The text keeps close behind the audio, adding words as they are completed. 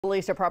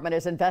Police department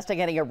is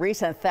investigating a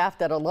recent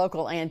theft at a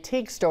local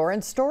antique store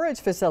and storage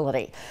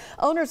facility.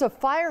 Owners of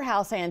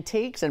Firehouse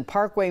Antiques and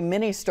Parkway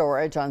Mini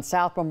Storage on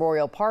South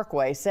Memorial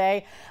Parkway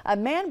say a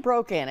man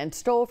broke in and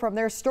stole from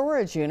their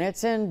storage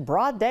units in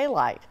broad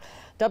daylight.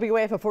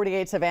 WAFA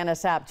 48 Savannah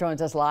Sapp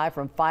joins us live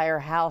from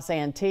Firehouse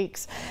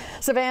Antiques.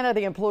 Savannah,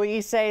 the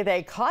employees say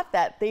they caught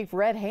that thief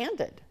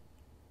red-handed.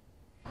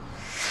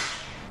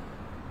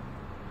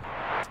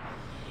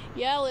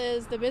 Yeah,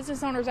 Liz, the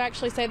business owners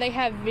actually say they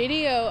have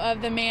video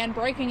of the man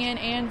breaking in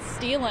and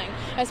stealing.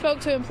 I spoke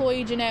to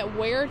employee Jeanette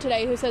Ware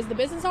today, who says the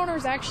business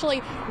owners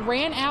actually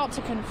ran out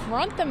to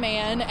confront the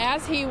man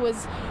as he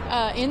was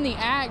in the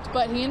act,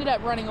 but he ended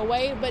up running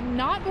away, but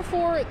not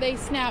before they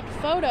snapped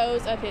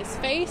photos of his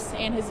face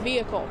and his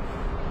vehicle.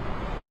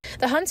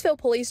 The Huntsville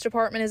Police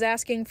Department is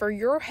asking for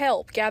your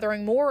help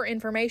gathering more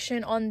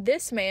information on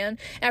this man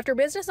after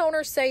business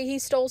owners say he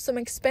stole some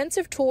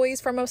expensive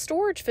toys from a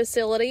storage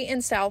facility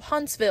in South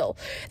Huntsville.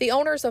 The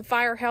owners of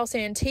Firehouse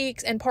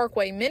Antiques and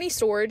Parkway Mini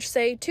Storage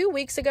say 2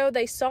 weeks ago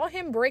they saw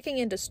him breaking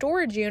into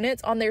storage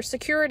units on their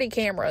security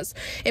cameras.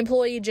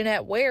 Employee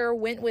Jeanette Ware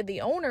went with the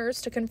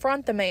owners to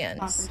confront the man.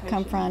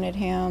 Confronted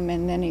him,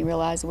 and then he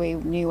realized we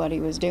knew what he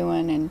was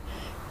doing,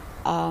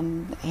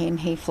 and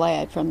he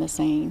fled from the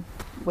scene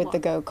with the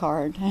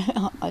go-kart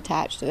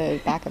attached to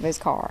the back of his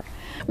car.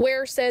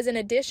 Ware says in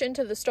addition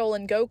to the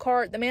stolen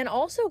go-kart, the man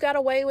also got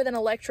away with an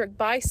electric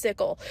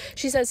bicycle.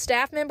 She says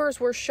staff members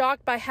were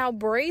shocked by how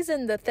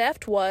brazen the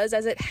theft was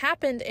as it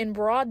happened in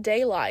broad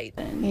daylight.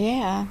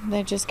 Yeah,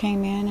 they just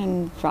came in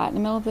and right in the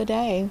middle of the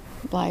day,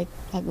 like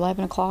at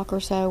 11 o'clock or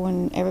so,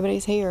 when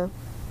everybody's here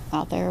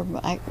out there,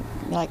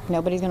 like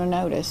nobody's going to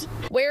notice.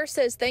 Ware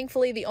says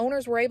thankfully the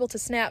owners were able to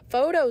snap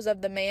photos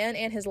of the man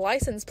and his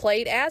license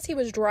plate as he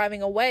was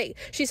driving away.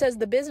 She says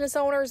the business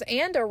owners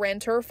and a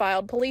renter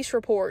filed police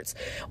reports.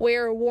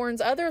 Ware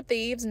warns other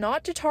thieves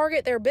not to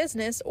target their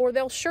business or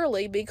they'll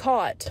surely be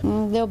caught.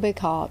 They'll be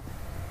caught.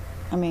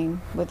 I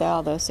mean, with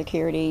all the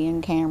security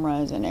and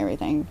cameras and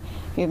everything,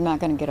 you're not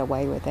going to get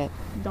away with it.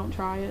 Don't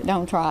try it.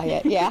 Don't try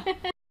it, yeah.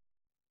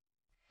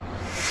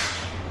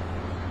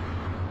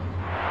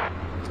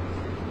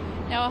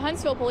 Now, a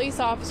Huntsville police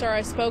officer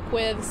I spoke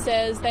with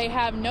says they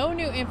have no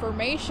new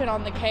information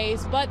on the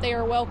case, but they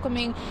are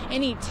welcoming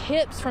any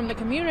tips from the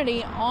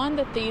community on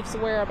the thief's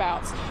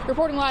whereabouts.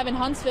 Reporting live in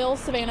Huntsville,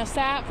 Savannah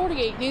Sapp,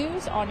 48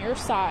 News, on your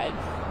side.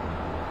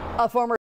 A former